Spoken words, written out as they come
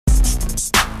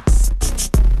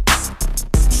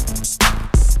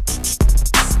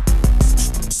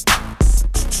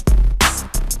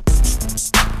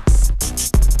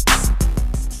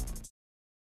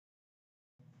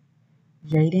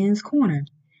Jaden's Corner,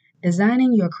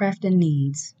 designing your crafting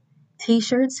needs.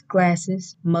 T-shirts,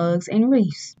 glasses, mugs, and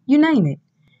wreaths. You name it.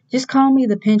 Just call me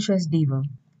the Pinterest diva.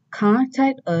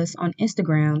 Contact us on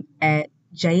Instagram at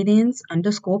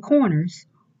Jaden's_corners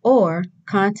or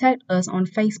contact us on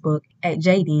Facebook at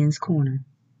Jaden's Corner.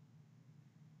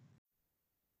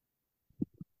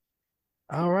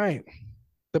 All right.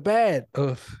 The bad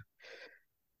of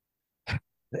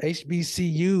the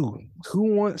HBCU. Who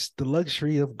wants the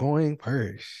luxury of going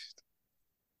first?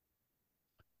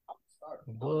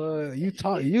 Boy, you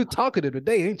talking to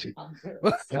today, ain't you? All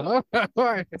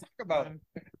right. Talk about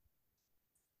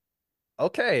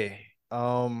okay.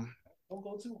 Don't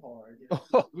go too hard.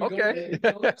 Okay. We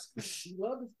love the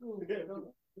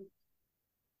school.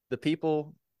 The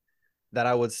people that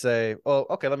I would say, oh,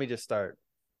 okay, let me just start.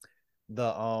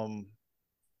 The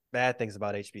bad things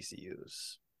about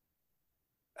HBCUs.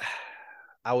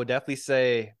 I would definitely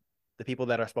say the people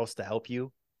that are supposed to help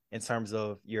you in terms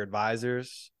of your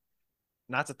advisors.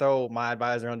 Not to throw my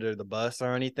advisor under the bus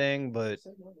or anything, but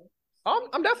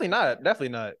I'm definitely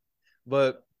not.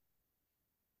 But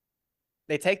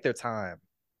they take their time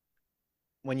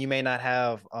when you may not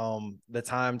have the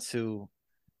time to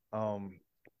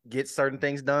get certain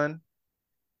things done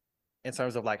in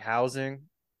terms of like housing.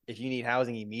 If you need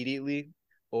housing immediately,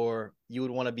 or you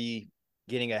would want to be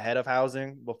getting ahead of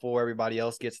housing before everybody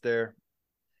else gets their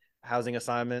housing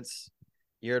assignments,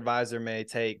 your advisor may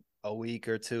take a week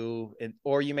or two,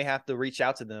 or you may have to reach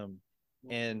out to them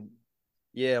and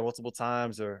multiple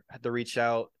times, or have to reach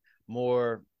out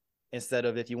more instead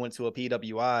of if you went to a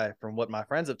PWI. From what my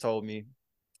friends have told me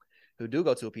who do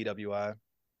go to a PWI,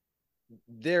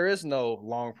 there is no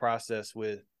long process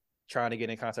with trying to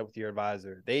get in contact with your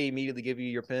advisor. They immediately give you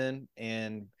your pen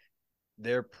and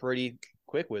they're pretty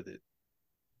quick with it.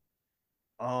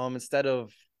 Instead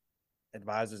of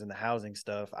advisors in the housing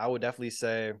stuff, I would definitely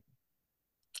say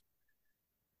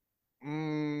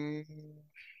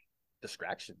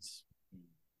distractions.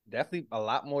 Definitely a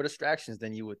lot more distractions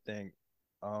than you would think.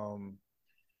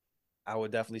 I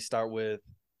would definitely start with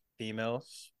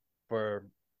females for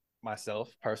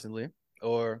myself personally,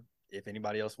 or if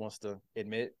anybody else wants to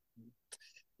admit,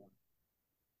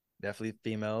 definitely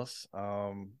females.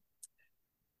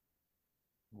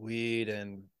 Weed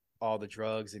and all the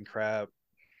drugs and crap.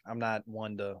 I'm not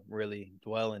one to really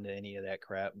dwell into any of that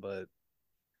crap, but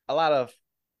a lot of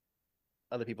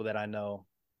other people that I know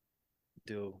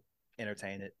do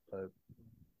entertain it. But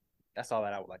that's all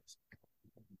that I would like to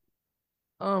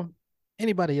say.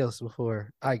 Anybody else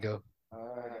before I go?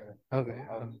 Okay.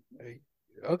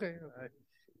 Okay.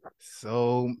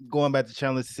 So going back to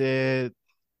Chandler said,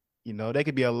 they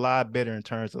could be a lot better in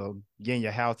terms of getting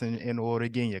your house in order,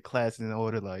 getting your classes in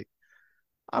order. Like,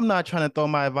 I'm not trying to throw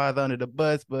my advisor under the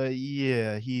bus, but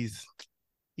yeah, he's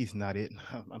not it.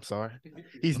 I'm sorry.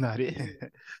 He's not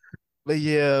it.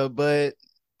 but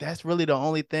that's really the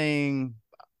only thing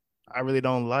I really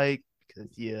don't like,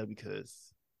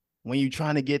 because when you're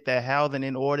trying to get that housing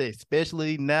in order,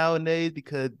 especially nowadays,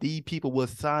 because these people will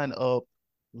sign up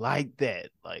like that,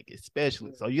 like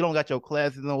especially. So you don't got your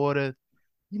classes in order,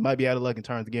 you might be out of luck in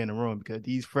terms of getting a room, because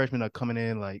these freshmen are coming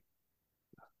in like,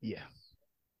 yeah.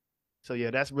 So yeah,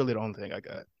 that's really the only thing I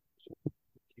got.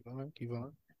 Keep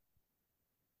on.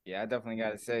 Yeah, I definitely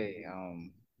gotta say,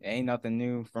 ain't nothing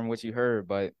new from what you heard,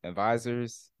 but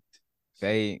advisors,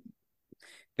 they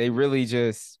really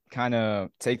just kind of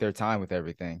take their time with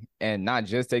everything, and not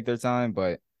just take their time,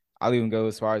 but I'll even go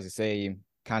as far as to say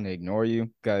kind of ignore you,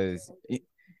 because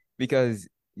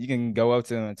you can go up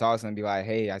to them and talk to them and be like,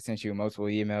 hey, I sent you multiple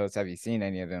emails. Have you seen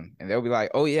any of them? And they'll be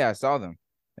like, oh yeah, I saw them.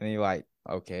 And then you're like,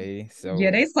 okay, so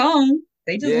Yeah, they saw them.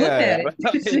 They just looked at yeah,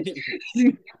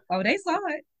 it. Oh, they saw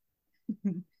it.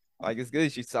 like it's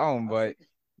good you saw them, but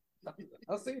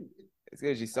I'll see. it's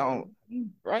good you saw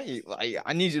them, right? Like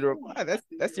I need you to reply.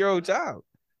 That's your old job.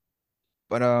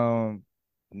 But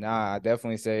nah, I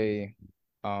definitely say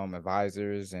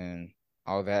advisors and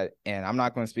all that. And I'm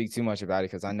not going to speak too much about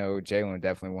it because I know Jalen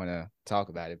definitely want to talk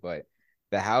about it. But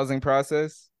the housing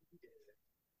process,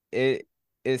 it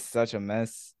is such a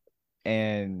mess,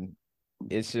 and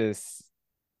it's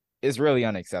really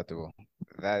unacceptable.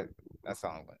 That's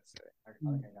all I'm going to say.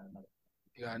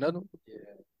 You got another one? Yeah.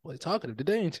 Well, talkative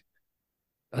today, ain't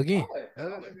you? Again.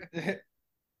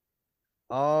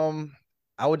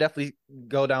 I would definitely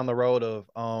go down the road of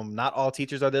not all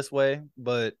teachers are this way,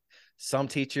 but some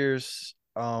teachers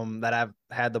that I've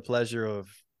had the pleasure of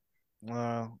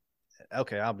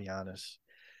okay, I'll be honest.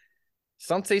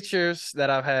 Some teachers that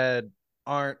I've had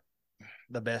aren't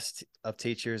the best of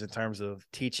teachers in terms of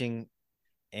teaching,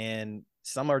 and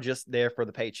some are just there for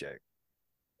the paycheck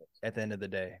at the end of the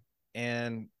day.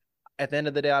 And at the end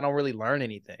of the day, I don't really learn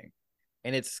anything.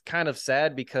 And it's kind of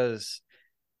sad because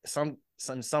some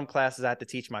classes I have to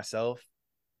teach myself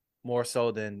more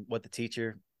so than what the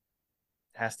teacher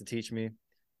has to teach me.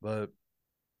 But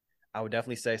I would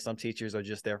definitely say some teachers are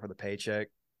just there for the paycheck,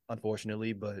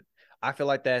 unfortunately. But I feel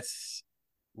like that's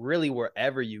really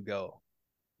wherever you go,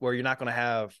 where you're not going to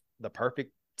have the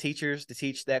perfect teachers to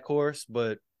teach that course,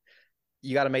 but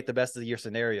you got to make the best of your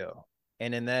scenario.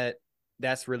 And in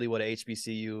that's really what a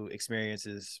HBCU experience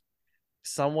is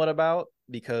somewhat about,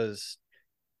 because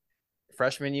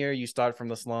freshman year, you start from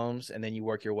the slums and then you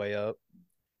work your way up,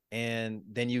 and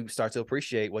then you start to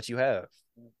appreciate what you have.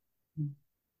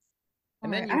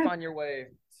 And then you find your way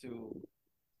to.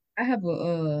 I have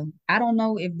a I don't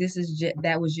know if this is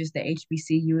that was just the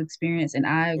HBCU experience, and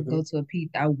I went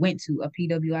to a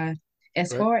PWI.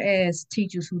 As Right. far as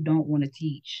teachers who don't want to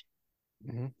teach,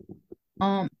 Mhm.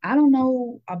 I don't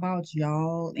know about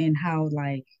y'all and how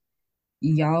like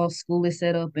y'all school is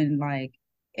set up and like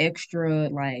extra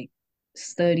like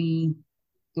study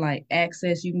like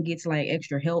access you can get to like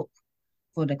extra help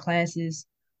for the classes.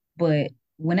 But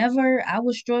whenever I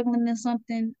was struggling in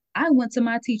something, I went to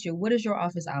my teacher. What is your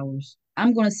office hours?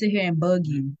 I'm gonna sit here and bug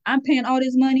you. I'm paying all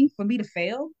this money for me to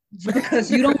fail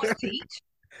because you don't want to teach.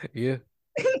 Yeah.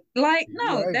 Like, You're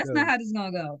no, right, that's not though. how this is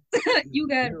gonna go. You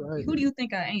got You're right. who do you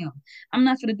think I am? I'm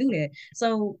not gonna do that.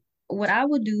 So what I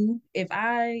would do if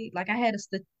I had a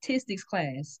statistics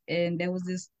class and there was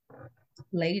this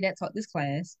lady that taught this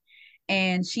class,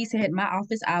 and she said my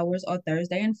office hours are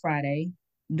Thursday and Friday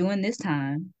during this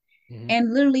time. Mhm.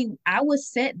 And literally, I would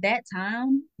set that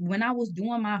time when I was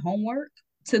doing my homework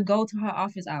to go to her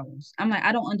office hours. I'm like,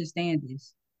 I don't understand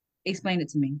this. Explain it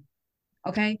to me.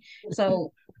 Okay.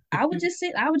 So I would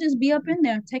just be up in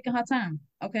there taking her time.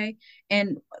 Okay.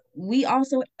 And we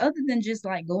also, other than just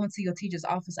like going to your teacher's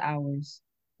office hours,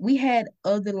 we had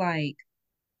other like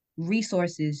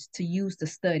resources to use to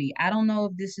study. I don't know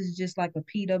if this is just like a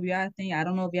PWI thing. I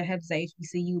don't know if y'all have to say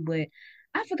HBCU, but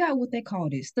I forgot what they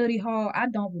called it. Study hall. I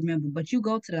don't remember. But you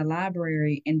go to the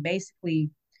library and basically,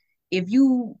 if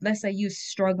you let's say you're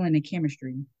struggling in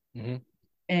chemistry, Mhm.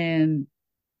 and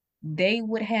they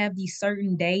would have these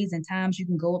certain days and times you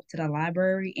can go up to the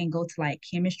library and go to like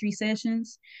chemistry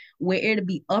sessions where it'll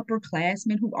be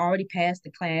upperclassmen who already passed the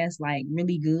class like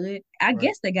really good. I Right.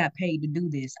 guess they got paid to do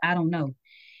this. I don't know.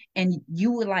 And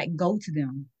you would like go to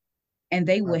them and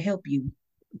they will Right. help you.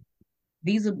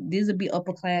 These will be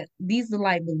upper class. These are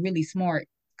like the really smart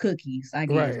cookies, I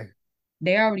guess. Right.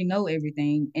 They already know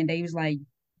everything, and they was like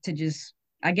to just.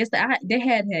 I guess they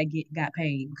got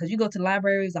paid because you go to the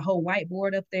library, there's a whole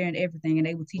whiteboard up there and everything, and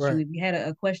they will teach you Right. if you had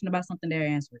a question about something, they'll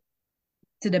answer it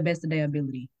to the best of their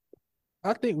ability.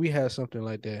 I think we have something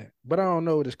like that, but I don't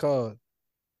know what it's called.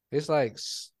 It's like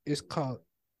it's called.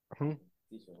 Hmm?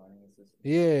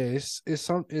 Yeah, it's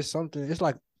something. It's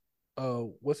like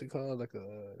what's it called? Like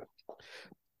a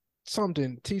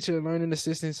something teacher learning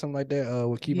assistant, something like that.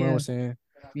 What Keyboard Yeah, was saying,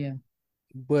 yeah,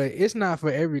 but it's not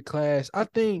for every class. I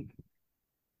think,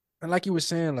 and like you were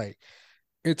saying, like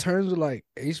in terms of like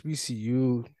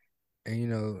HBCU,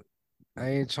 and I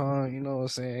ain't trying, what I'm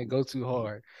saying, go too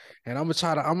hard. And I'm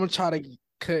gonna try to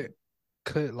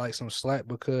cut like some slack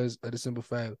because of the simple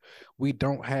fact we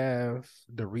don't have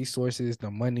the resources,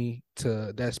 the money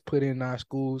that's put in our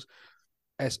schools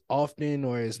as often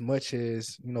or as much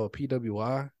as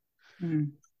PWI.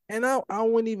 mm, And I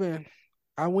wouldn't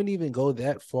even go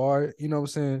that far, you know what I'm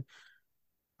saying?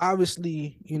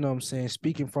 Obviously, what I'm saying,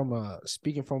 speaking from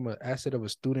an asset of a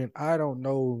student, I don't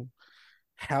know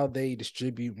how they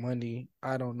distribute money.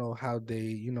 I don't know how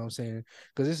they, what I'm saying,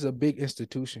 because this is a big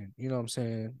institution, you know what I'm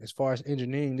saying? As far as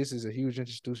engineering, this is a huge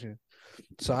institution.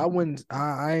 So I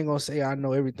ain't gonna say I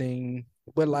know everything,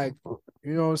 but like,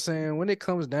 you know what I'm saying? When it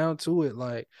comes down to it,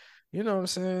 like, you know what I'm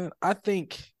saying? I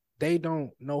think they don't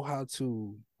know how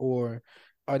to, or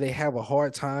they have a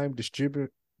hard time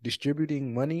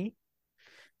distributing money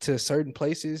to certain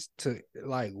places to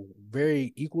like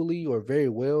very equally or very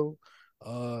well.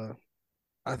 Uh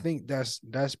I think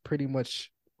that's pretty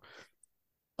much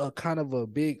a kind of a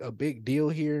big deal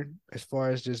here as far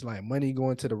as just like money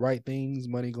going to the right things,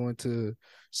 money going to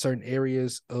certain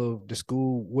areas of the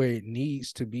school where it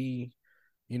needs to be,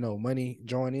 money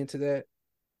drawing into that.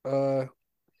 Uh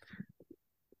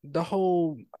the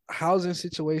whole housing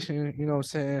situation, you know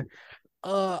what I'm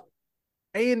saying?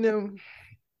 A&M,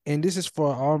 and this is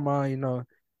for all my,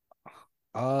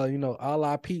 all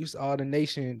our peeps, all the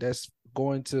nation that's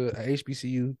going to a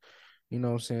HBCU, you know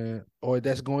what I'm saying, or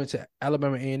that's going to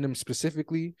Alabama A&M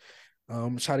specifically.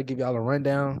 Try to give y'all a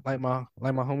rundown, like my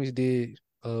homies did,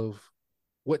 of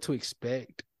what to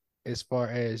expect as far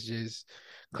as just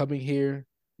coming here.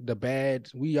 The bad,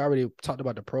 we already talked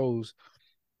about the pros.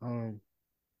 Um,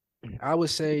 I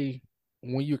would say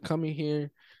when you're coming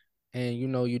here and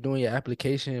you're doing your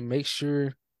application,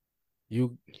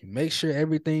 you make sure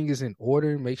everything is in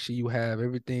order. Make sure you have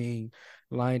everything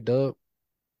lined up.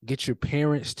 Get your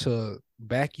parents to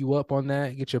back you up on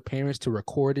that. Get your parents to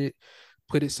record it,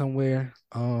 put it somewhere.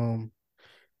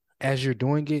 As you're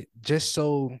doing it, just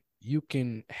so you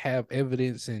can have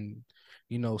evidence and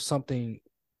something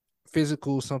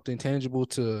physical, something tangible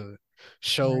to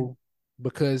show. Right.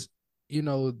 Because you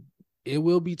know it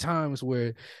will be times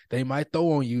where they might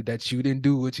throw on you that you didn't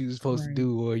do what you were supposed to Right.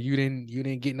 do, or you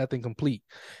didn't get nothing complete,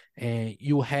 and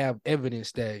you'll have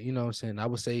evidence that what I'm saying. I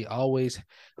would say always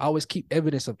keep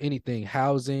evidence of anything,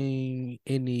 housing,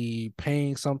 any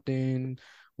paying something,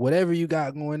 whatever you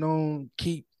got going on.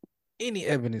 Keep any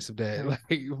evidence of that. Right.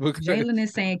 Like, because Jalen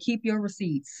is saying keep your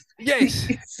receipts. yes,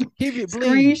 keep it,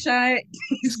 please.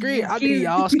 Screenshot. I need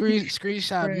all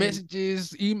screenshot Right.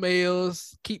 messages,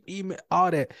 emails, keep email, all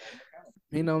that.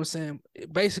 You know what I'm saying?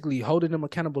 Basically holding them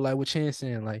accountable, like what Chan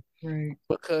saying, like, Right.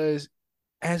 because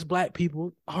as Black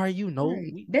people, Right.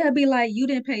 we, They'll be like, you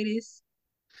didn't pay this.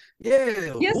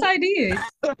 yeah, Yes, I did.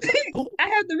 who- I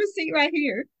have the receipt right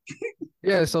here.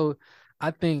 yeah. So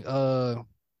I think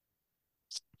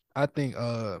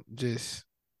just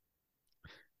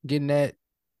getting that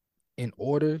in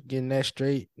order, getting that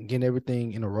straight, getting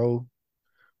everything in a row.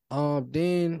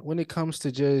 Then when it comes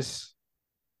to just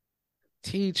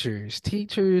teachers.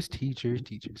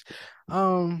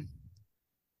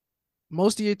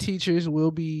 Most of your teachers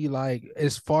will be like,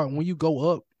 as far when you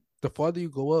go up, the farther you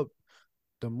go up,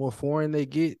 the more foreign they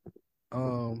get.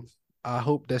 I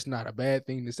hope that's not a bad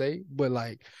thing to say, but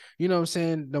like, what I'm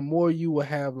saying, the more you will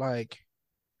have like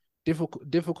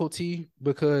difficulty,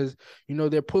 because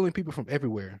they're pulling people from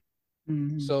everywhere.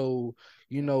 Mhm. So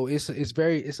it's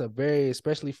a very,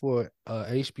 especially for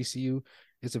HBCU,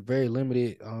 it's a very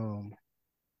limited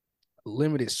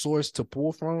source to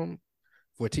pull from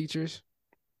for teachers.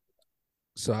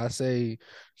 So I say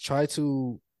try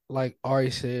to, like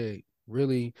Ari said,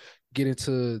 really get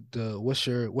into the what's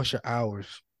your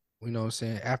hours, what I'm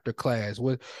saying, after class.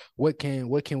 What can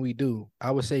we do?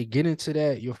 I would say get into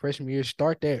that your freshman year,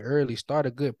 start that early, start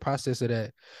a good process of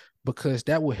that, because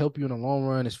that will help you in the long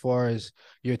run, as far as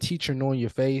your teacher knowing your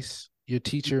face, your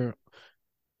teacher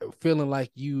feeling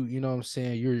like you know what I'm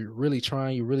saying, you're really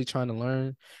trying to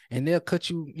learn, and they'll cut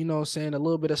you, what I'm saying, a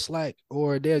little bit of slack,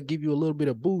 or they'll give you a little bit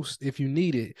of boost if you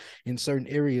need it in certain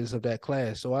areas of that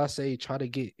class. So I say try to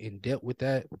get in depth with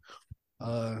that.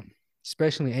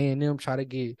 Especially A&M, try to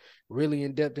get really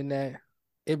in depth in that.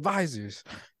 Advisors.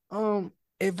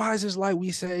 Advisors, like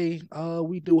we say,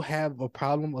 we do have a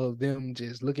problem of them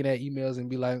just looking at emails and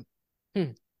be like,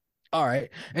 all right,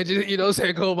 and just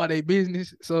say, go about their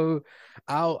business. So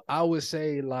I would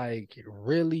say, like,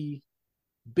 really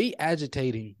be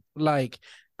agitating. Like,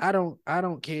 I don't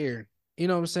care,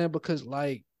 what I'm saying, because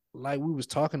like we was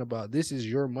talking about, this is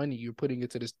your money you're putting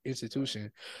into this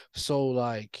institution. So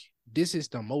like, this is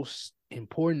the most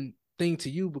important thing to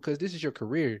you, because this is your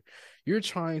career. You're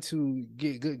trying to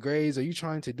get good grades, or you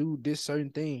trying to do this certain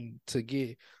thing to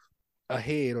get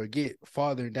ahead or get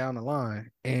farther down the line,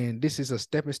 and this is a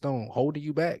stepping stone holding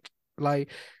you back.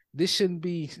 Like, this shouldn't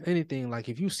be anything. Like,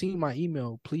 if you see my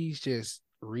email, please just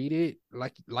read it,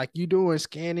 like you do, and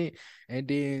scan it, and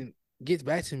then get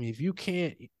back to me. If you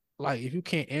can't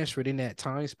answer it in that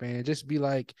time span, just be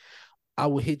like, I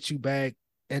will hit you back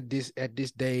at this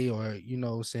day, or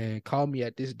saying, call me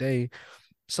at this day.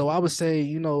 So I would say,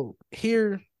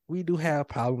 here we do have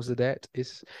problems of that.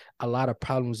 It's a lot of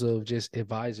problems of just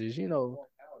advisors,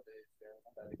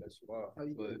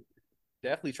 But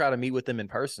definitely try to meet with them in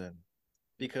person,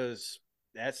 because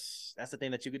that's the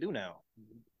thing that you could do now.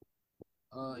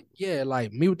 Yeah,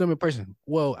 like meet with them in person.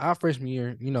 Well, our freshman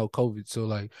year, COVID, so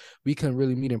like we couldn't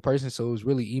really meet in person, so it was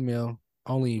really email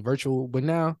only, virtual. But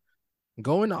now,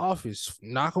 go in the office,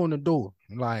 knock on the door,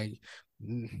 like,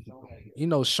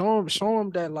 show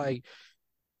them that, like,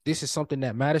 this is something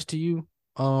that matters to you.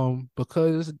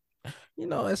 Because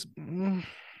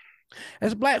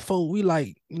as Black folk, we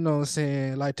like, what I'm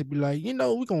saying, like to be like, we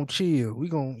gonna chill, we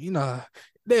gonna,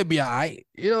 they'll be all right,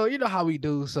 how we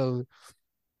do. So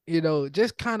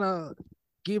just kind of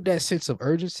give that sense of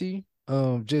urgency.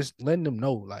 Just letting them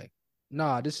know, like,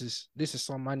 nah, this is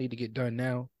something I need to get done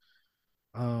now.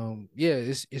 Yeah,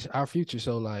 it's our future,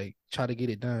 so like, try to get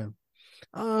it done.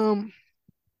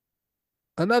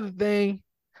 Another thing,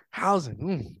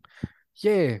 housing.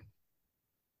 Yeah,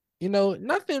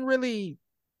 nothing really.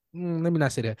 Let me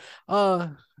not say that.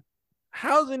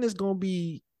 Housing is gonna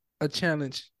be a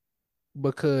challenge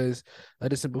because of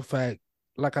the simple fact,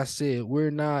 like I said,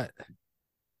 we're not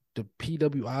the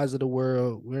PWIs of the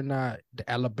world. We're not the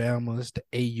Alabamas, the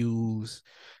AUs,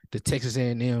 the Texas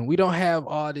A&M. We don't have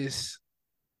all this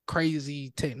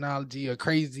crazy technology or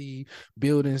crazy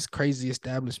buildings, crazy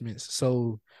establishments.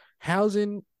 So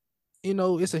housing,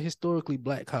 it's a historically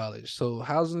black college. So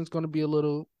housing is going to be a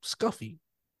little scuffy.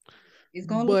 It's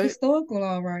gonna look But historical,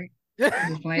 all right. yeah,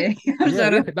 Just playing. Shut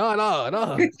yeah, up.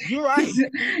 no. You're right.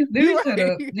 Let me You're shut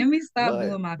up. right. Let me stop But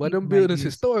doing my but people them like buildings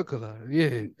this. historical.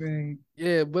 Yeah. Right.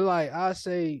 Yeah, but like I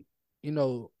say,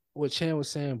 what Chan was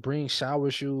saying, bring shower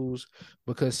shoes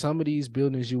because some of these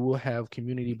buildings you will have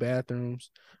community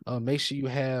bathrooms. Make sure you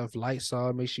have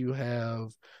Lysol, make sure you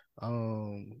have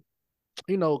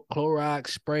Clorox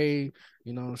spray,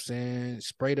 you know what I'm saying?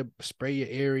 Spray your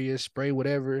area, spray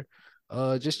whatever.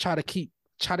 Just try to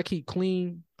keep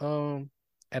clean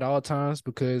at all times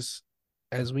because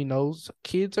as we know,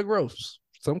 kids are gross.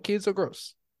 Some kids are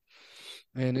gross.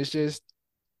 And it's just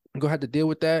you're gonna have to deal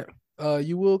with that.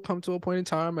 You will come to a point in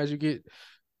time as you get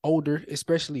older,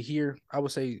 especially here. I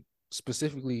would say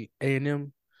specifically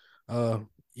A&M.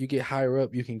 You get higher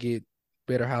up, you can get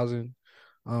better housing.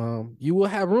 You will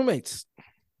have roommates.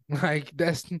 Like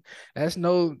that's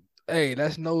no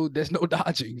that's no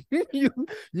dodging. You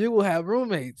will have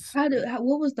roommates.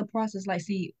 What was the process like?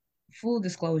 See, full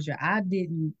disclosure, I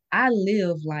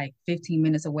live like 15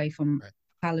 minutes away from Right.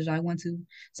 college I went to.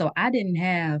 So I didn't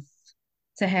have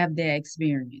to have that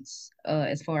experience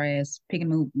as far as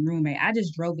picking a roommate. I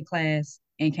just drove to class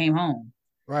and came home.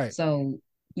 Right. So,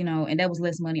 and that was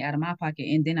less money out of my pocket.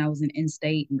 And then I was in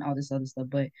state and all this other stuff.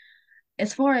 But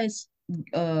as far as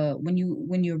when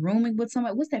you're rooming with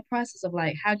somebody, what's that process of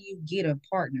like how do you get a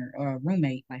partner or a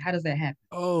roommate? Like how does that happen?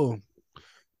 Oh,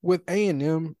 with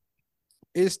A&M,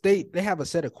 they have a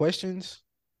set of questions.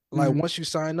 Like Mhm. once you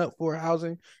sign up for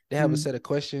housing, they have a Mhm. set of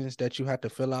questions that you have to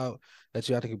fill out, that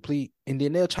you have to complete, and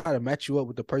then they'll try to match you up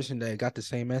with the person that got the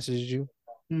same answers as you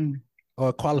Mm.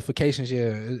 or qualifications.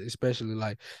 Yeah, especially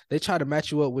like they try to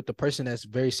match you up with the person that's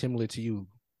very similar to you.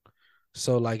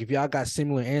 So like if y'all got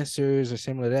similar answers or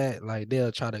similar to that, like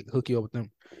they'll try to hook you up with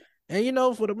them.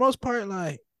 And for the most part,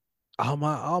 like all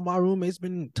my roommates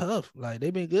been tough. Like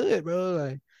they've been good, bro.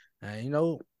 Like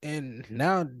and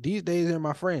now these days they're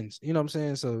my friends. You know what I'm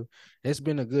saying? So that's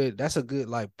a good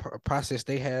like process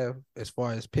they have as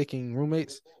far as picking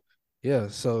roommates. Yeah.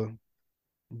 So,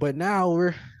 but now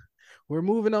we're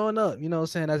moving on up. You know what I'm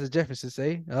saying? As the Jeffersons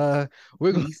say,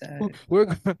 we're going East side.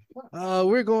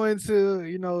 we're going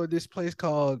to this place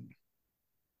called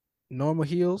Normal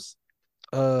Hills.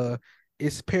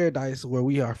 It's paradise where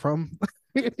we are from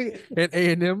at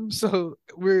A&M. So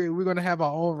we're gonna have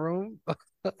our own room.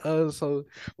 So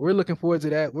we're looking forward to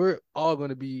that. We're all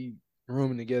gonna be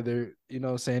rooming together. You know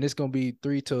what I'm saying? It's gonna be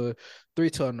three to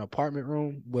an apartment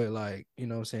room, but like,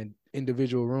 what I'm saying,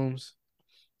 individual rooms.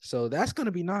 So that's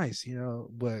gonna be nice,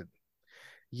 But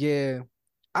yeah,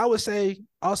 I would say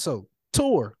also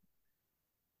tour,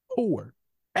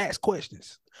 ask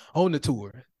questions on the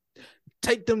tour.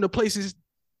 Take them to places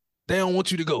they don't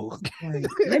want you to go. Right.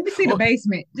 Let me see the Or-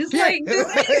 basement. Just yeah, like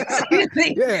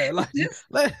just, yeah, like just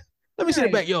let me see the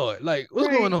right. backyard. Like, what's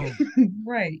Right. going on?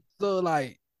 Right. So,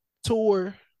 like,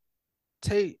 tour,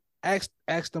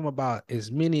 ask them about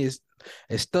as many as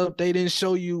stuff they didn't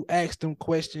show you. Ask them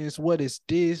questions. What is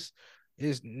this?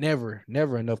 Is never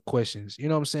enough questions. You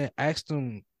know what I'm saying? Ask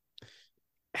them.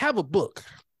 Have a book.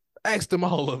 Ask them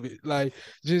all of it. Like,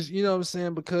 just what I'm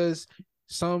saying, because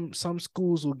some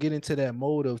schools will get into that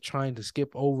mode of trying to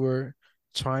skip over,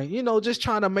 just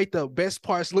trying to make the best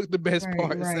parts look the best Right.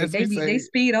 parts, Right. as we They say.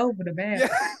 speed over the bad.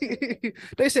 Yeah.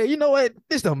 They say, you know what?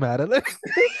 This don't matter.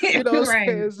 You know what I'm Right.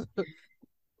 saying? So,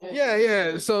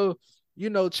 yeah. So,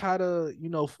 try to,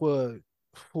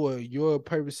 for your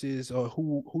purposes or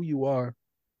who you are,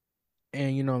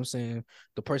 and what I'm saying,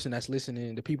 the person that's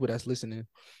listening, the people that's listening,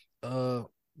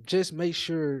 just make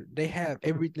sure they have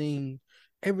everything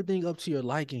up to your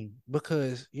liking,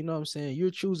 because what I'm saying, you're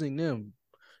choosing them.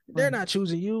 They're Right. not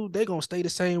choosing you. They're gonna stay the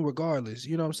same regardless.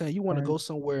 You know what I'm saying? You want to Right. go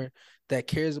somewhere that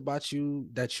cares about you,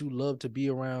 that you love to be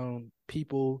around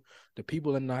people. The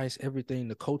people are nice, everything,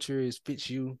 the culture fits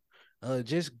you.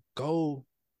 Just go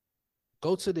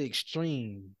to the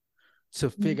extreme to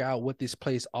figure out what this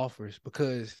place offers,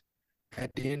 because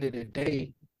at the end of the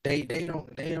day, they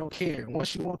don't care.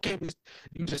 Once you on campus,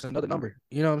 you just another number.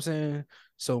 You know what I'm saying?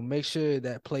 So make sure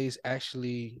that place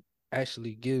actually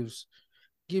gives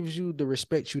you the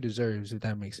respect you deserve, if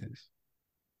that makes sense.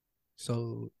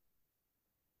 So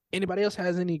anybody else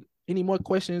has any more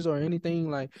questions or anything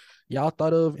like y'all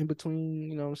thought of in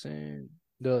between, what I'm saying?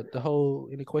 The whole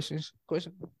any questions?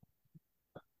 Question?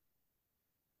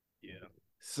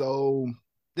 So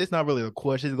this not really a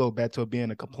question. It goes back to it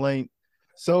being a complaint.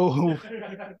 So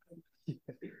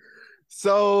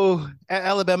so at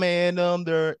Alabama A&M,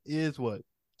 there is what?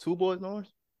 Two boys dorms?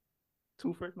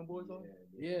 Two freshman boys dorms?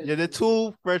 Yeah, the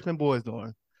two freshman boys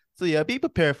dorms. So yeah, be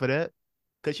prepared for that.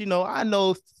 Cause I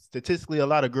know statistically a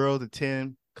lot of girls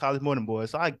attend college more than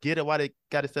boys. So I get it why they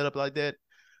got it set up like that.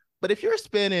 But if you're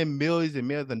spending millions and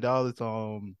millions of dollars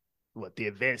on the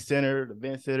event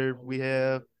center we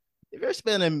have, if you're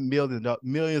spending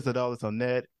millions of dollars on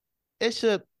that, it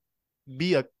should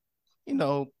be it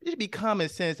should be common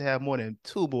sense to have more than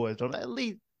two boys on at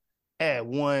least add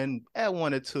one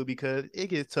or two because it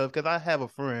gets tough. Because I have a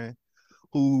friend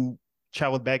who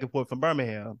traveled back and forth from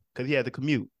Birmingham because he had to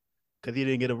commute because he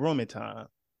didn't get a room in time.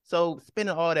 So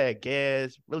spending all that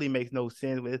gas really makes no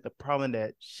sense. But it's a problem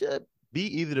that should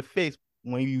be easy to fix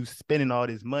when you spending all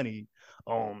this money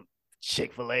on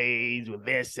Chick-fil-A's,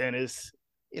 event centers.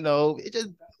 It just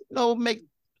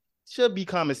should be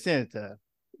common sense.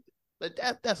 But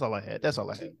that's all I had. That's all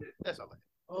I had.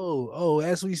 Oh,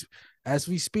 as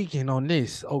we speaking on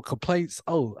this, complaints.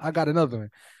 Oh, I got another one.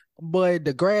 But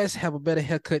the grass have a better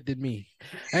haircut than me.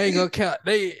 I ain't gonna count.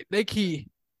 They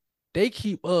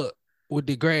keep up with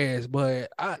the grass, but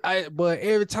but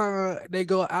every time I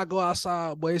go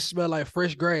outside, but it smell like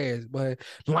fresh grass, but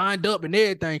lined up and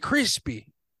everything crispy.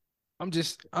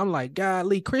 I'm like,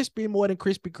 golly, crispy more than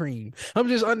Krispy Kreme. I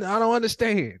don't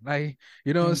understand. Like,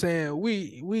 you know what I'm saying?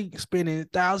 We spending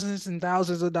thousands and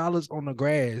thousands of dollars on the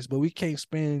grass, but we can't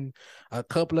spend a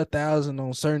couple of thousand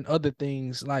on certain other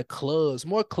things like clubs,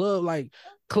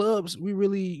 clubs. We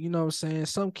really, you know what I'm saying?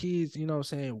 Some kids, you know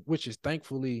what I'm saying, which is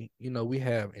thankfully, we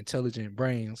have intelligent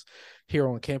brains here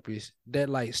on campus that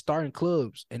like starting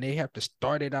clubs and they have to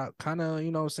start it out kind of,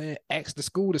 you know what I'm saying, ask the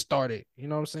school to start it, you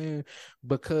know what I'm saying?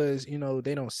 Because,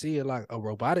 they don't see it like a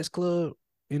robotics club,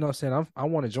 you know what I'm saying? I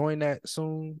want to join that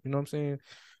soon, you know what I'm saying?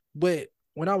 But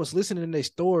when I was listening to their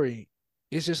story,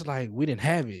 it's just like we didn't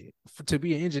have it to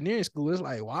be an engineering school. It's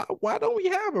like why don't we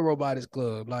have a robotics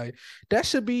club? Like that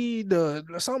should be the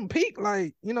something peak,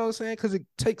 like, you know what I'm saying? Because it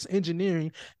takes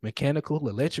engineering, mechanical,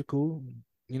 electrical,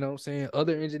 you know what I'm saying,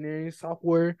 other engineering,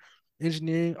 software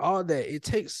engineering, all that. It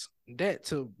takes that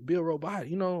to build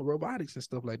robotics and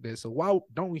stuff like that. So why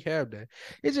don't we have that?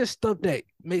 It's just stuff that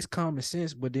makes common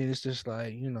sense, but then it's just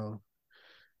like,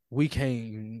 we can't,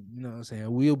 you know what I'm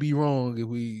saying? We'll be wrong if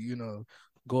we,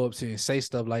 go up to and say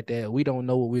stuff like that. We don't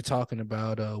know what we're talking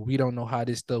about. We don't know how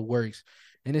this stuff works.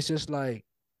 And it's just like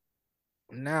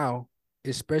now,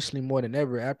 especially more than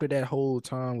ever, after that whole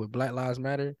time with Black Lives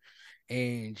Matter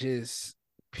and just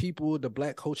people, the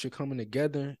Black culture coming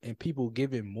together and people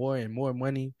giving more and more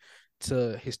money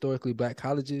to historically Black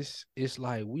colleges, it's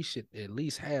like we should at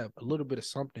least have a little bit of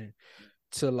something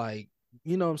to, like,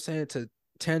 you know what I'm saying, to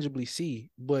tangibly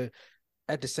see. But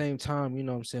at the same time, you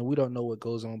know what I'm saying, we don't know what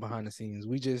goes on behind the scenes.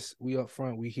 We up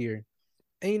front, we here.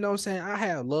 And you know what I'm saying, I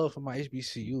have love for my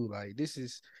HBCU. Like this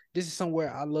is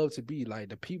somewhere I love to be. Like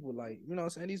the people, like, you know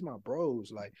what I'm saying, these my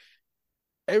bros. Like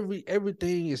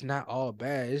everything is not all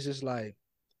bad. It's just like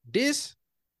this,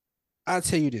 I'll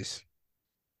tell you this.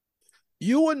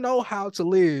 You will know how to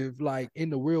live like in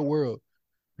the real world.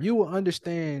 You will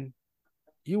understand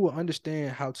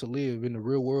how to live in the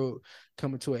real world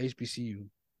coming to a HBCU.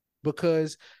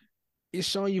 Because it's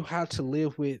showing you how to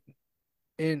live with,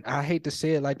 and I hate to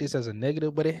say it like this as a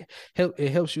negative, but it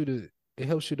helps you to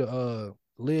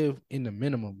live in the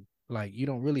minimum. Like you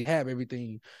don't really have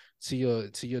everything to your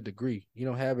degree. You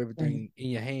don't have everything in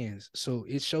your hands. So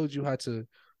it shows you how to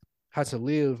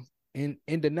live in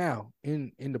the now,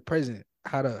 in the present,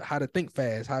 how to think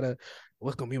fast,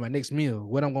 what's gonna be my next meal,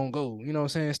 what I'm gonna go, you know what I'm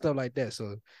saying, stuff like that.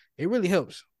 So it really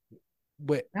helps.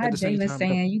 But at Not the same Jalen time,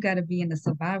 saying you got to be in the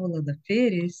survival of the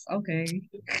fittest. Okay.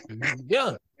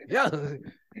 yeah,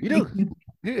 you do.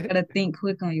 Gotta think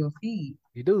quick on your feet.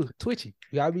 You do twitchy.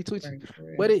 You gotta be twitchy.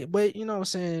 Right. But you know what I'm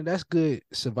saying, that's good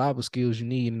survival skills you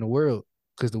need in the world.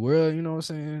 Because the world, you know what I'm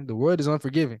saying, the world is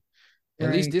unforgiving.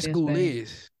 At least this school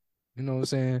is. You know what I'm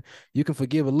saying? You can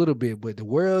forgive a little bit, but the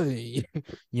world, you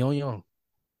on your own.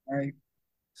 Right.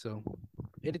 So,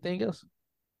 anything else?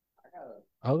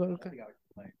 Okay.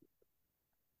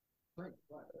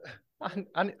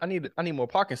 I need more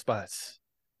parking spots.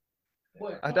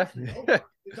 I definitely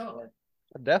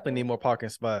need more parking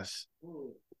spots.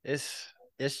 It's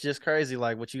just crazy,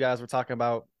 like what you guys were talking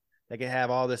about. They can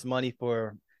have all this money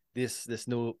for this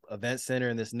new event center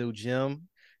and this new gym,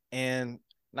 and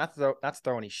not to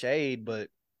throw any shade, but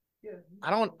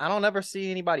I don't ever see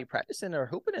anybody practicing or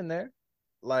hooping in there.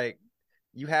 Like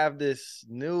you have this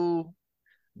new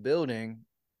building,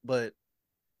 but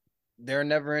there are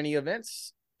never any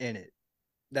events in it.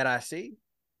 that I see.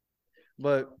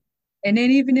 But And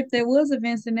then even if there was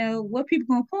events in there, what people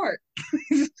gonna park?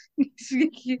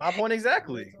 my point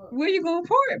exactly. Where you gonna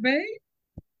park, babe?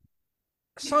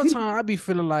 Sometimes I be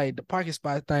feeling like the parking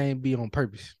spot thing be on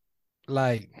purpose.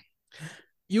 Like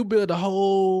you build a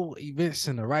whole event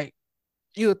center, right?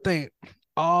 You'll think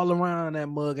all around that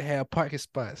mug have parking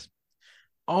spots.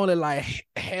 Only like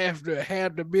half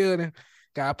the building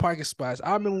got parking spots.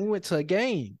 I remember we went to a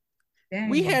game.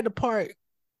 We Dang. had to park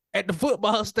at the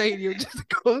football stadium just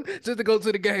to go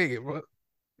to the game, bro.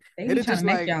 They And be it's trying just to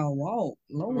make like, y'all walk.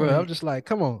 bro, I'm Lord. just like,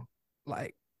 come on,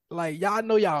 like y'all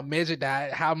know y'all measured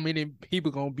that how many people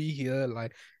gonna be here,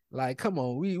 like come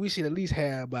on, we should at least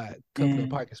have about a couple of Man,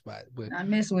 parking spots, but not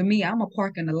messing with me. I'm gonna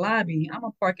park in the lobby. I'm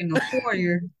gonna park in the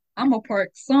foyer. I'm gonna park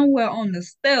somewhere on the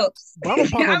steps. I'm gonna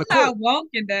park on I'm the court. not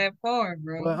walking that far,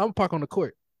 Well, bro. I'm gonna park on the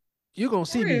court. You gonna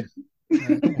see For real. me.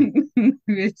 Come on.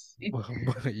 Bitch.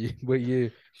 But yeah.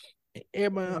 Hey,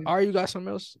 man, are you got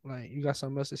something else? Like you got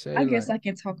something else to say? I guess Like I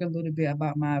can talk a little bit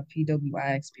about my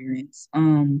PWI experience.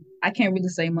 I can't really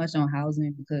say much on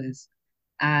housing because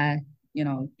I,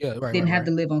 yeah, didn't have right.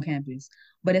 to live on campus.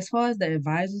 But as far as the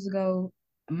advisors go,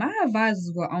 my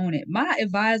advisors were on it. My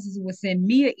advisors would send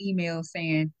me an email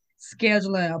saying,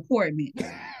 schedule an appointment.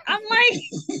 I'm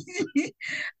like,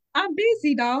 I'm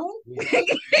busy, dog.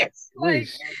 It's like,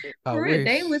 Wish. I for real,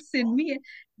 they wish. would send me,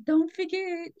 don't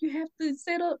forget, you have to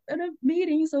set up a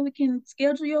meeting so we can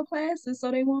schedule your classes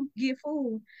so they won't get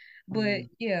full. But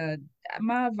yeah,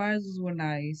 my advisors were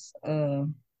nice.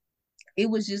 It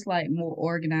was just like more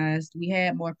organized. We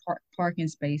had more parking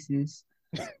spaces.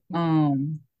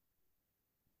 Um,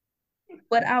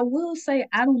 but I will say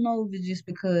I don't know if it's just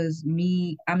because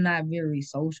I'm not very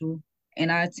social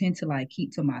and I tend to like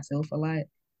keep to myself a lot.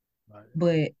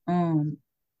 But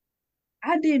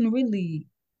I didn't really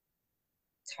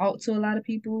talk to a lot of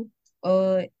people.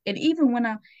 And even when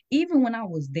I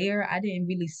was there, I didn't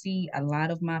really see a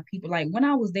lot of my people. Like when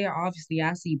I was there, obviously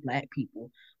I see black people,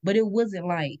 but it was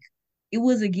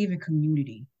a given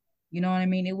community. You know what I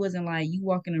mean? It wasn't like you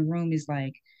walk in a room, it's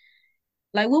like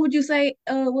what would you say?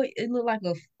 What it looked like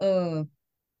an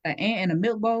ant and a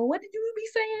milk bowl. What did you be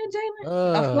saying,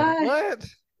 Jalen? A fly? What?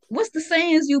 What's the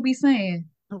sayings you be saying?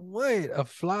 What? A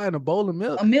fly in a bowl of A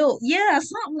milk? milk, yeah,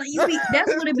 something like you be.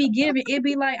 That's what it be giving. It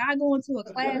be like I go into a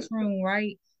classroom,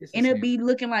 right, It's the and it same. be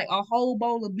looking like a whole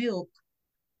bowl of milk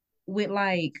with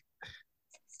like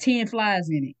 10 flies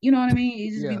in it. You know what I mean?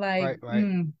 It just be Yeah, like,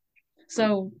 right.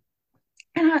 So,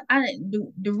 and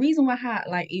the reason why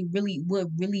like it really what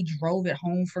really drove it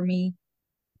home for me,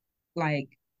 like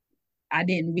I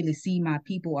didn't really see my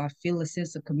people or feel a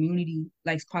sense of community,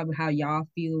 like it's probably how y'all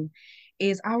feel.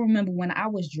 Is I remember when I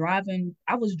was driving,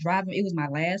 it was my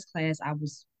last class.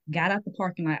 Got out the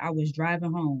parking lot, I was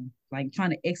driving home, like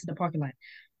trying to exit the parking lot.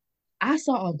 I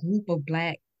saw a group of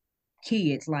black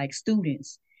kids, like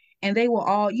students, and they were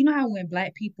all, you know how when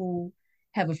black people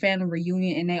have a family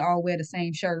reunion and they all wear the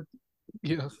same shirt?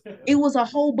 Yeah. It was a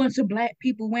whole bunch of black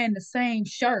people wearing the same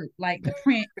shirt, like the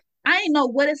print. I didn't know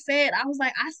what it said. I was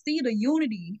like, I see the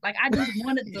unity. Like I just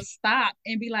wanted to stop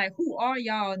and be like, who are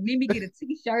y'all? And let me get a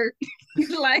t-shirt.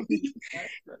 like,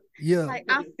 Yeah. like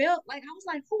I felt like I was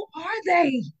like, who are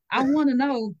they? I want to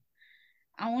know.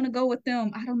 I want to go with them.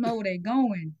 I don't know where they're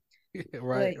going. But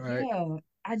Right. yeah,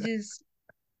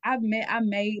 I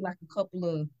made like a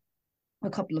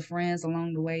couple of friends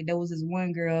along the way. There was this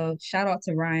one girl, shout out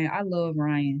to Ryan. I love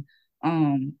Ryan.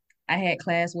 Um, I had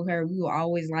class with her. We were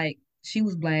always like, she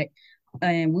was black,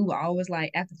 and we were always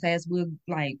like after class, we'll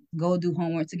like go do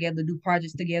homework together, do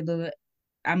projects together.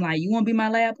 I'm like, you want to be my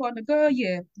lab partner, girl?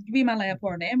 Yeah, you be my lab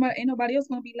partner. Ain't nobody else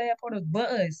gonna be lab partner but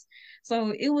us.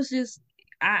 So it was just,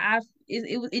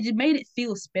 it just made it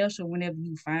feel special whenever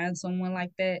you find someone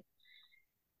like that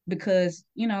because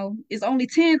it's only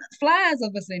 10 flies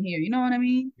of us in here, you know what I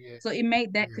mean? Yeah. So it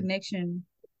made that Yeah. connection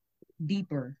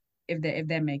deeper, if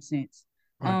that makes sense.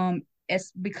 Right.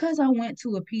 As because I went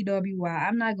to a PWI,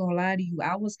 I'm not gonna lie to you,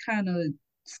 I was kind of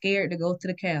scared to go to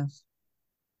the calf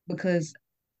because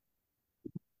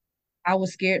I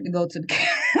was scared to go to the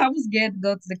I was scared to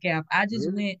go to the calf.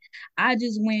 Really? I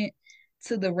just went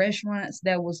to the restaurants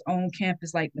that was on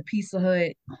campus, like the Pizza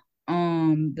Hut,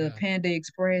 the Yeah. Panda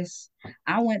Express.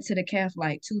 I went to the calf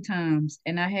like 2 times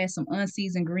and I had some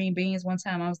unseasoned green beans one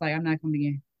time. I was like, I'm not coming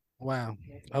again. Wow.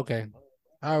 Okay.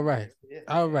 All right.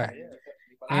 I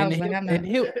was like, I'm not.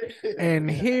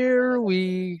 Here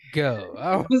we go.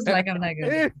 I was like, I'm not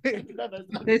good.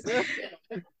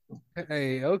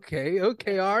 Hey, okay,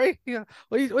 all right. Yeah.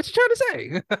 What you trying to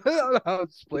say? I'm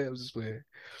just playing.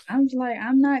 I was like,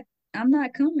 I'm not I'm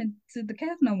not coming to the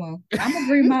calf no more. I'm gonna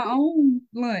bring my own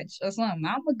lunch or something.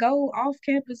 I'm gonna go off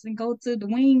campus and go to the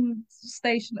wing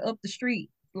station up the street.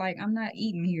 Like I'm not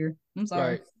eating here. I'm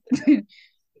sorry.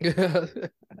 Right.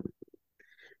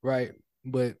 Right.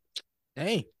 But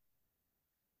dang,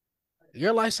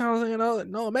 your life sounds,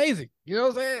 no, amazing. You know what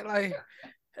I'm saying? Like,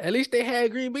 at least they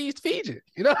had green beans to feed you.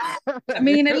 You know. I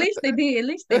mean, at least they did. At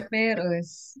least they fed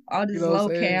us all You this know what I'm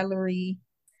low saying? calorie.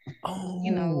 Oh,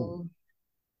 You know,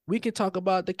 we can talk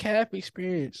about the calf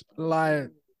experience. Like,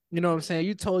 you know what I'm saying?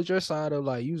 You told your side of,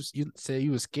 like, you said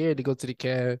you were scared to go to the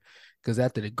calf because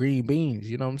after the green beans,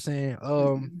 you know what I'm saying?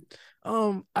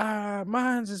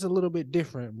 Mine's is a little bit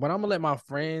different, but I'm gonna let my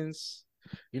friends,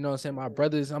 you know what I'm saying, my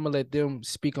brothers, I'm gonna let them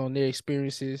speak on their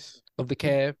experiences of the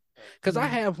calf. Cause I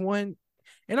have one,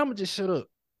 and I'm gonna just shut up.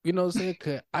 You know what I'm saying?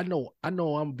 Cause I know I'm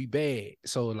gonna be bad.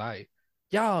 So like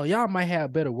y'all might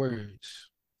have better words.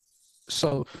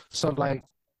 So like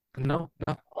no,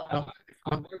 no, no,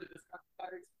 no,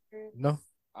 no,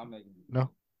 I'm making no,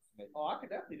 Oh, I could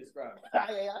definitely describe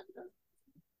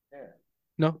it.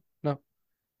 no, no.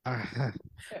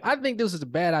 I think this is a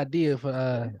bad idea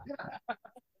for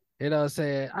you know what I'm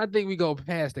saying? I think we go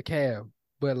past the cab,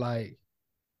 but like,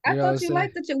 I you know what I'm thought you saying?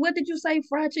 liked the what did you say?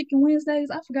 Fried chicken Wednesdays?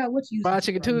 I forgot what you used to Fried say.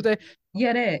 chicken Tuesday,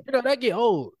 Yeah, that. you know, that get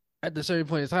old at a certain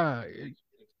point in time.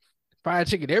 Fried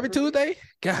chicken every Tuesday?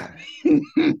 God.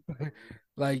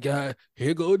 Like,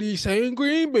 here go these same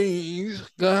green beans.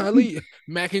 Golly,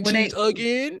 mac and When cheese they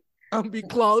again. I'm be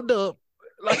clogged up.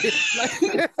 Like, like,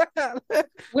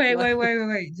 wait,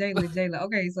 Jayla.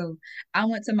 Okay, so I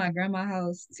went to my grandma's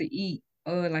house to eat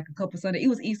like a couple Sunday. It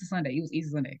was Easter Sunday. It was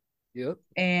Easter Sunday. yep,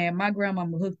 And my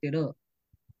grandmama hooked it up.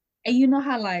 And you know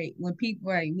how like when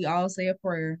people right, we all say a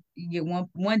prayer. You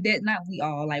get not we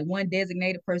all, like one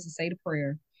designated person say the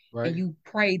prayer. And right. you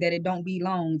pray that it don't be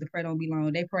long. The prayer don't be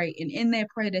long. They pray. And in that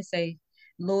prayer they say,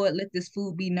 Lord, let this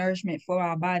food be nourishment for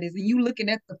our bodies. And you looking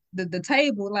at the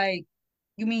table like,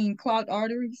 you mean clogged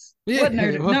arteries? What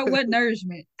nourishment? Yeah. No, what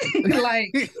nourishment?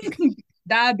 Like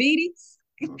diabetes?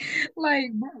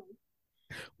 Like, bro,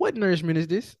 What nourishment is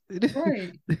this?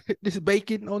 right. This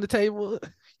bacon on the table,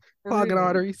 For clogging real.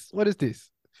 arteries. What is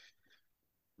this?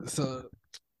 So,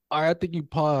 all right, I think you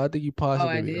pause. I think you paused Oh, a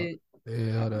I little bit. did.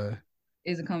 Yeah, hold on.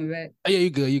 Is it coming back? Oh, yeah, you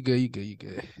good. You good. You good. You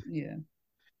good. Yeah.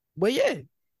 But yeah,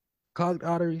 clogged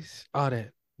arteries, all that.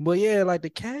 But yeah, like the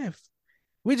calf,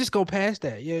 we just go past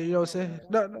that. Yeah, you know what I'm saying?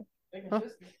 No, no. Huh?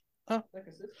 Huh?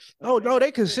 Oh no,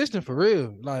 they consistent for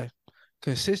real. Like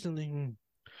consistently.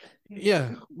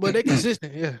 Yeah, but they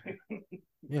consistent. Yeah,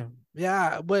 yeah,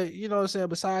 yeah. But you know what I'm saying.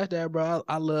 Besides that, bro,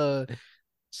 I love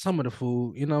some of the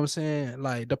food. You know what I'm saying?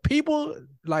 Like the people,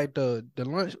 like the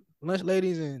lunch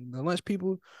ladies and the lunch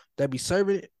people that be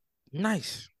serving it,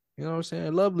 nice. You know what I'm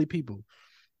saying? Lovely people.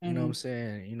 You know what I'm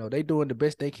saying? You know, they doing the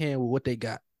best they can with what they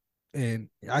got. And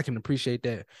I can appreciate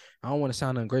that. I don't want to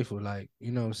sound ungrateful. Like,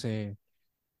 you know what I'm saying?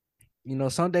 You know,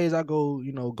 some days I go,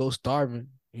 go starving,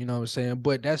 you know what I'm saying?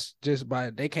 But that's just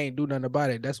they can't do nothing about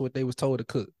it. That's what they was told to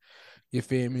cook. You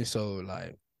feel me? So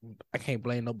like I can't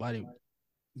blame nobody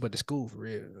but the school for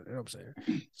real. You know what I'm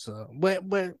saying? So but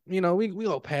we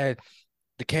go past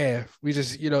the calf. We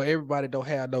just, everybody don't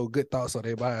have no good thoughts on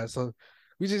their mind. So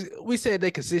we said they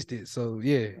consistent. So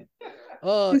yeah. Any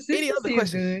other Consistency is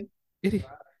questions? good.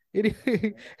 Any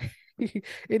any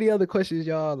any other questions,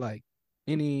 y'all? Like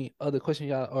any other question,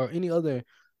 y'all, or any other,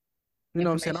 you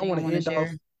know what I'm saying? Information y'all want to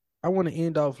share. I want to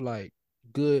end off like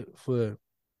good for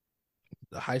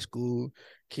the high school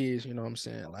kids, you know what I'm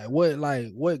saying?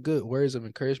 What good words of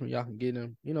encouragement y'all can give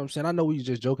them. You know what I'm saying? I know we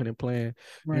just joking and playing,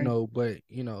 Right. but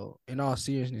in all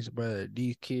seriousness, brother,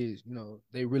 these kids,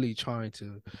 they really trying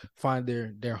to find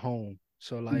their home.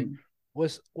 So like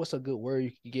what's a good word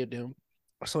you can give them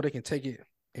so they can take it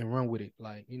and run with it?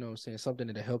 Like, you know what I'm saying? Something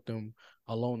that'll help them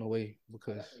along the way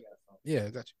because yeah,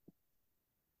 I got you.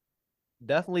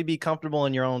 Definitely be comfortable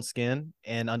in your own skin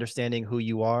and understanding who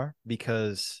you are,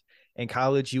 because in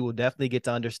college you will definitely get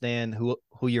to understand who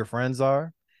your friends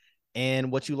are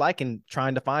and what you like, and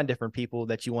trying to find different people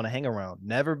that you want to hang around.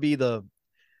 Never be the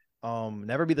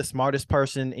smartest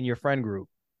person in your friend group,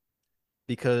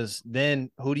 because then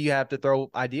who do you have to throw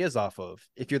ideas off of?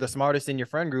 If you're the smartest in your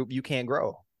friend group, you can't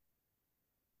grow.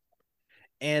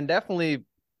 And definitely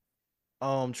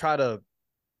try to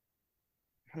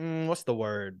what's the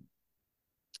word?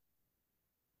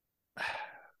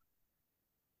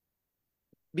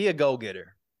 Be a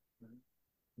go-getter.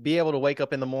 Be able to wake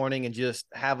up in the morning and just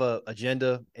have a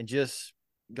agenda and just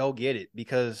go get it,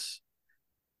 because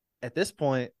at this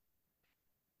point,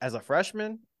 as a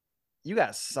freshman, you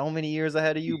got so many years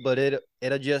ahead of you, but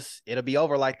it'll be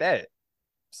over like that.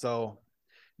 So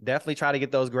definitely try to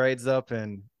get those grades up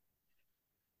and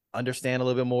understand a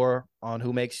little bit more on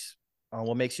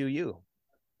what makes you you.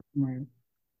 Right.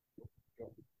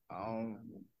 Um,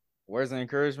 words of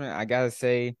encouragement, I gotta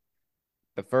say,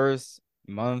 the first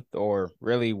month or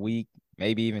really week,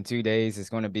 maybe even 2 days, is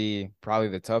going to be probably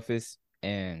the toughest.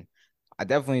 And I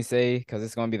definitely say, because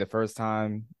it's going to be the first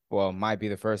time, well, might be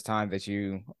the first time that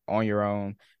you on your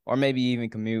own, or maybe even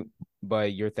commute,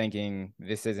 but you're thinking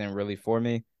this isn't really for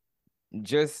me.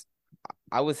 Just,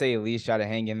 I would say at least try to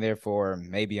hang in there for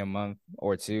maybe a month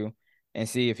or two and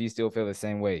see if you still feel the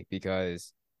same way,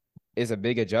 because it's a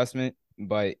big adjustment.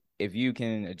 But if you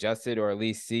can adjust it or at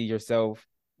least see yourself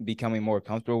becoming more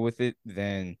comfortable with it,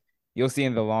 then you'll see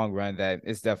in the long run that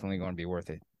it's definitely going to be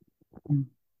worth it.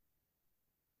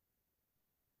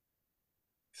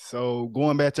 So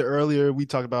going back to earlier, we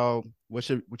talked about what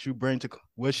should you bring to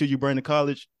what should you bring to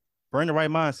college? Bring the right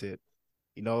mindset.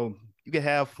 You know, you can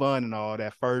have fun and all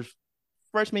that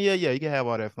freshman year, yeah, you can have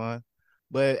all that fun.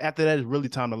 But after that, it's really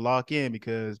time to lock in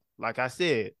because, like I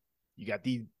said, you got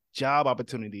these job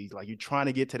opportunities. Like you're trying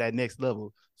to get to that next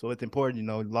level. So it's important,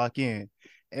 lock in.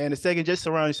 And the second, just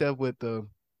surround yourself with the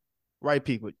right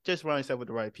people. Just surround yourself with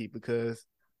the right people because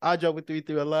I joke with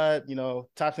 3-3 a lot,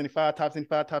 top 75, top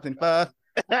 75, top 75.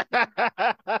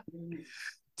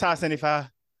 Top 75.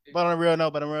 But on a real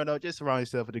note, just surround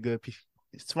yourself with the good people.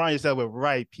 Surround yourself with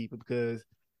right people because,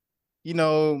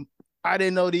 I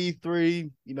didn't know these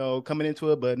three, coming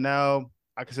into it, but now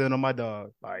I consider them my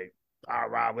dog. Like, I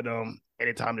ride with them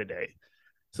any time of the day.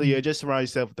 So, yeah, just surround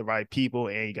yourself with the right people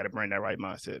and you got to bring that right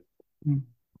mindset.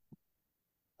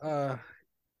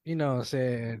 You know what I'm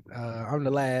saying? I'm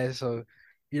the last, so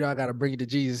I gotta bring it to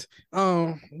Jesus.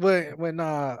 But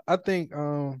nah, I think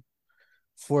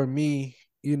for me,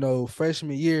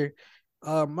 freshman year,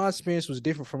 my experience was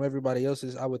different from everybody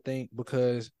else's, I would think,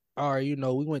 because we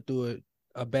went through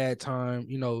a bad time,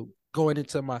 going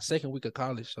into my second week of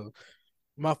college. So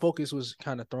my focus was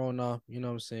kind of thrown off, you know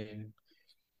what I'm saying?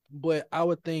 But I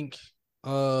would think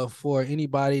for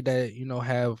anybody that,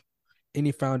 have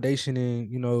any foundation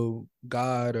in,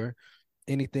 God or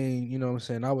anything, you know what I'm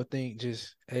saying, I would think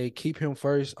just, hey, keep him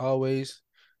first always,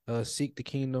 seek the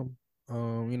kingdom.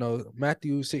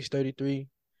 Matthew 6:33.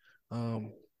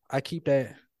 I keep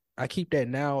that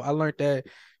now. I learned that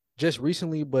just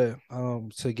recently, but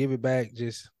to give it back,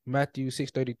 just Matthew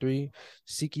 6:33,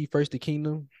 seek ye first the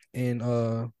kingdom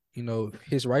and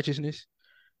his righteousness,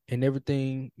 and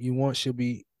everything you want shall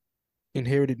be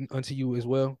inherited unto you as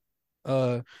well.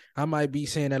 I might be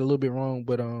saying that a little bit wrong,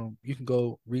 but you can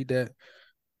go read that.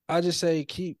 I just say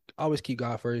always keep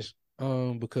God first.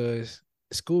 Because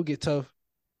school get tough.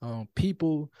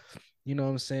 People, you know what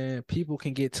I'm saying, people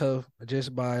can get tough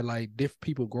just by like different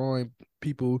people growing,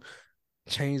 people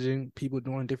changing, people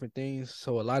doing different things.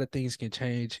 So a lot of things can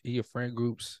change in your friend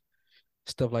groups,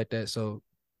 stuff like that. So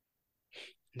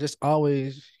just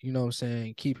always, you know what I'm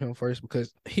saying, keep him first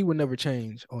because he will never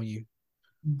change on you.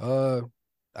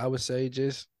 I would say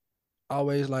just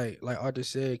always like Arthur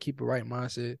said, keep a right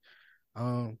mindset.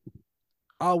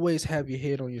 Always have your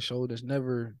head on your shoulders.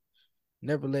 Never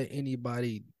let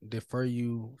anybody defer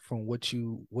you from what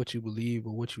you believe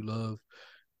or what you love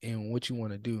and what you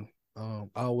want to do.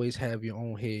 Always have your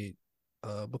own head.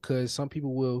 Because some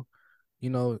people will,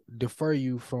 defer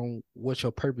you from what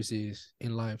your purpose is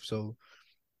in life. So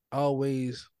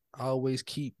always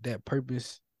keep that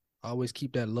purpose, always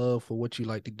keep that love for what you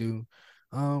like to do.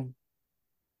 Um,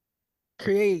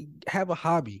 have a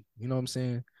hobby, you know what I'm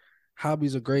saying?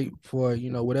 Hobbies are great for,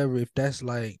 whatever. If that's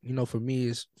like, for me,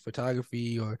 it's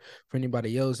photography, or for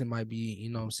anybody else, it might be,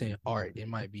 you know what I'm saying, art. It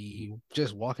might be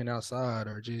just walking outside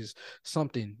or just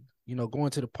something, going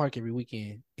to the park every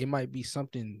weekend. It might be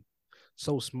something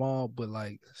so small, but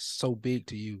like so big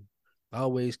to you.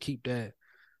 Always keep that.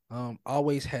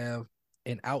 Always have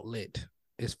an outlet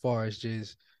as far as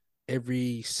just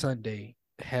every Sunday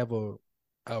have a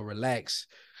relax,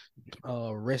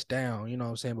 rest down, you know what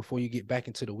I'm saying, before you get back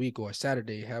into the week, or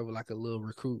Saturday have like a little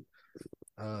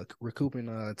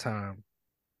recouping time.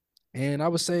 And I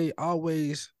would say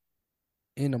always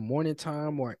in the morning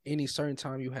time or any certain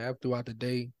time you have throughout the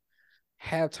day,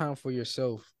 have time for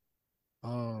yourself.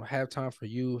 Have time for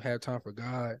you, have time for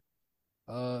God.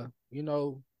 Uh, you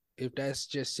know, if that's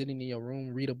just sitting in your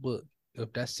room, read a book.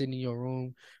 If that's sitting in your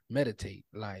room, meditate.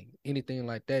 Like anything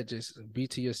like that, just be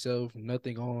to yourself,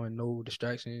 nothing on, no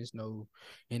distractions, no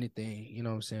anything. You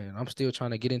know what I'm saying? I'm still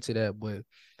trying to get into that, but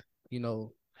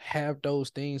have those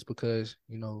things because,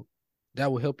 that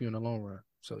will help you in the long run.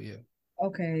 So yeah.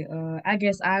 Okay, I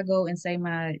guess I go and say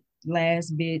my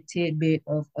last tidbit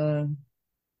of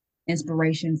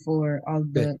inspiration for all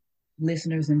Bet.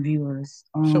 listeners and viewers.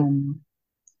 Sure.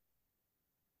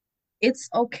 It's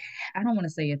okay. I don't want to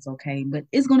say it's okay, but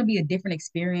it's going to be a different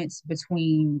experience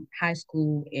between high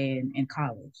school and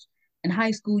college. In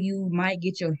high school, you might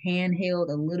get your hand held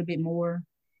a little bit more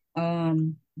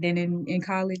than in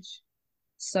college.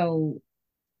 So,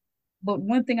 but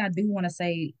one thing I do want to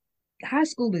say, high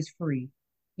school is free.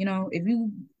 You know, if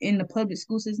you in the public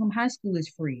school system, high school is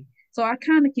free. So I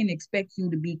kind of can expect you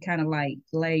to be kind of like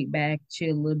laid back,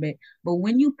 chill a little bit. But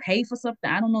when you pay for something,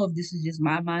 I don't know if this is just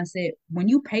my mindset. When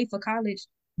you pay for college,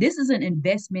 this is an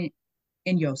investment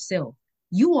in yourself.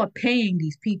 You are paying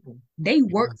these people. They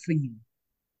work Yeah. for you.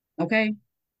 Okay?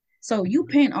 So you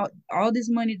paying all this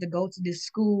money to go to this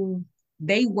school.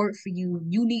 They work for you.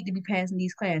 You need to be passing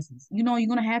these classes. You know, you're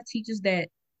gonna have teachers that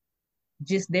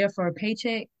just there for a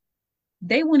paycheck.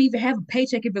 They wouldn't even have a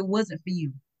paycheck if it wasn't for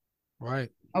you. Right.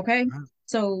 Okay. Right.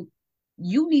 So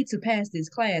you need to pass this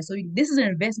class. So this is an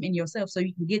investment in yourself. So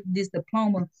you can get this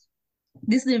diploma.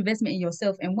 This is an investment in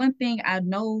yourself. And one thing I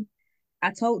know,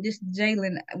 I told this to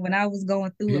Jalen when I was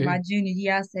going through it Yeah. my junior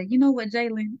year. I said, you know what,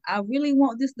 Jalen, I really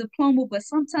want this diploma, but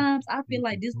sometimes I feel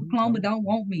like this diploma don't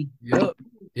want me. Yep.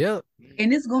 Yep.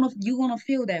 And you're gonna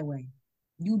feel that way.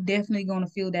 You definitely gonna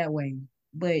feel that way.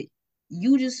 But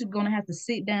you just gonna have to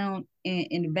sit down and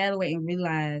evaluate and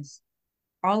realize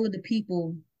all of the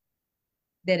people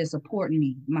that are supporting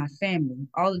me, my family,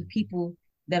 all of the people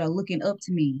that are looking up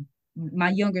to me, my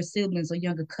younger siblings or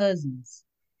younger cousins.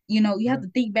 You know, you have to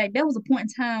think back. There was a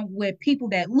point in time where people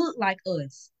that looked like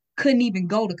us couldn't even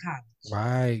go to college.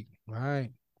 Right.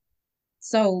 Right.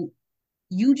 So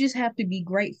you just have to be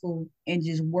grateful and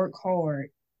just work hard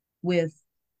with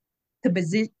the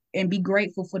position and be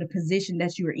grateful for the position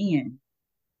that you're in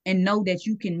and know that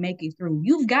you can make it through.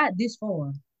 You've got this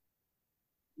far.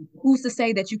 Who's to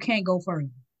say that you can't go further?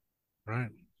 Right.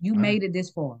 You Right. made it this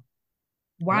far.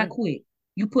 Why Right. quit?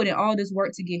 You put in all this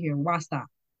work to get here. Why stop?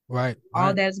 Right. All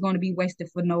Right. that's going to be wasted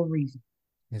for no reason.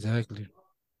 Exactly.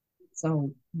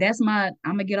 So that's I'm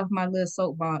gonna get off my little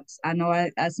soapbox. I know I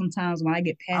sometimes when I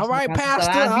get All passionate right, about stuff,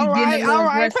 Pastor. I be All getting a right. little All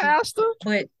right, aggressive. Pastor.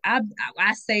 But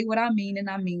I say what I mean and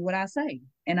I mean what I say.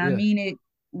 And I Yeah. mean it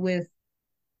with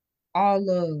all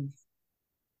love,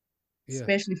 Yeah.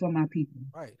 especially for my people.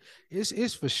 Right.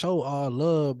 It's for sure all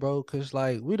love, bro. Cause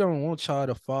like we don't want y'all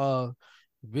to fall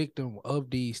victim of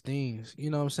these things. You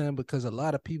know what I'm saying? Because a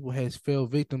lot of people has fell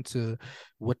victim to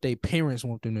what their parents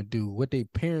want them to do, what their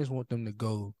parents want them to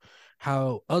go,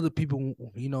 how other people,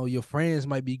 you know, your friends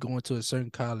might be going to a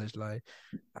certain college. Like,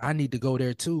 I need to go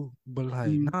there too. But like,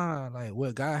 Mhm. nah, like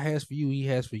what God has for you, he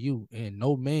has for you. And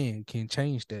no man can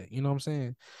change that. You know what I'm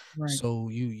saying? Right. So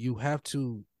you have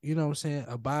to, you know what I'm saying,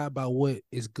 abide by what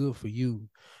is good for you.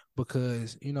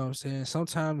 Because, you know what I'm saying,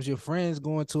 sometimes your friends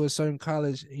going to a certain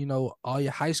college, you know, all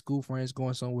your high school friends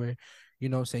going somewhere, you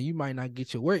know what I'm saying, you might not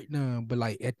get your work done. But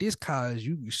like at this college,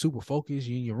 you super focused,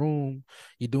 you in your room,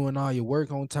 you're doing all your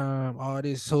work on time, all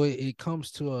this. So it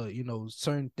comes to you know,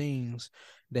 certain things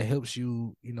that helps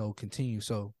you, you know, continue.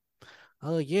 So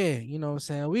yeah, you know what I'm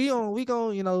saying? We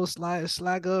gon' you know,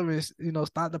 slack up and, you know,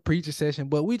 start the preacher session.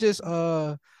 But we just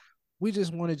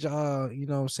wanted y'all, you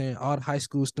know what I'm saying, all the high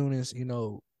school students, you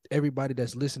know, everybody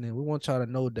that's listening, we want y'all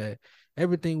to know that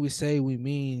everything we say, we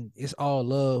mean, it's all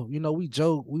love. You know, we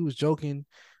was joking,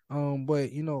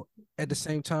 but you know, at the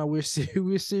same time, we're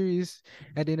serious.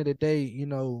 At the end of the day, you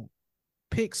know,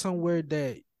 pick somewhere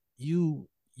that you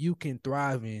can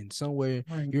thrive in, somewhere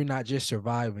Right. you're not just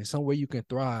surviving, somewhere you can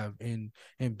thrive and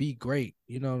be great.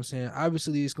 You know what I'm saying?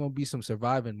 Obviously, it's gonna be some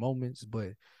surviving moments, but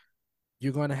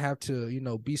you're gonna have to, you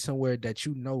know, be somewhere that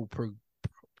you know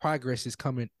progress is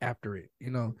coming after it. You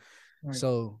know, Right.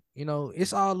 so you know,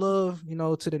 it's all love. You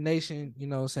know, to the nation. You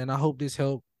know what I'm saying? I hope this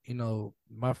helped. You know,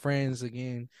 my friends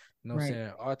again. You know what I'm Right.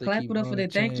 saying? Arthur, Clap keep it up for going,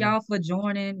 that. Thank Chan. y'all for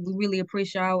joining. We really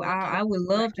appreciate y'all. Thank you. I would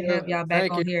love Thank to you. have y'all back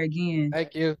Thank on you. here again.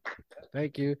 Thank you.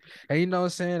 Thank you. And you know what I'm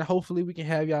saying? Hopefully we can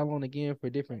have y'all on again for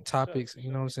different topics.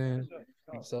 You know what I'm saying?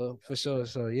 So for sure.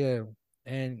 So yeah.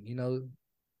 And you know,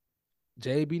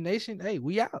 JB Nation, hey,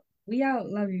 we out. We out.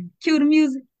 Love you. Cue the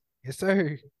music. Yes,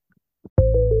 sir.